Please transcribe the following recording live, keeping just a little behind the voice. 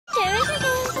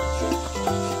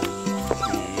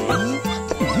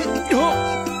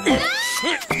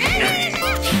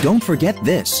Don't forget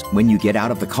this when you get out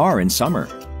of the car in summer.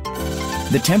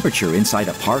 The temperature inside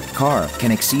a parked car can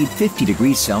exceed 50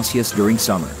 degrees Celsius during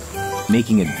summer,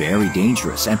 making it very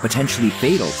dangerous and potentially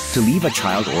fatal to leave a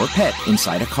child or pet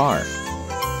inside a car.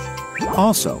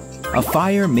 Also, a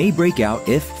fire may break out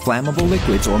if flammable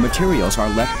liquids or materials are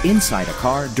left inside a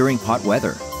car during hot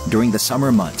weather. During the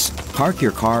summer months, park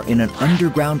your car in an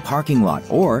underground parking lot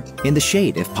or in the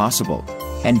shade if possible.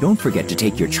 And don't forget to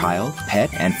take your child,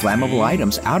 pet, and flammable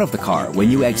items out of the car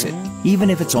when you exit, even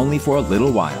if it's only for a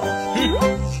little while.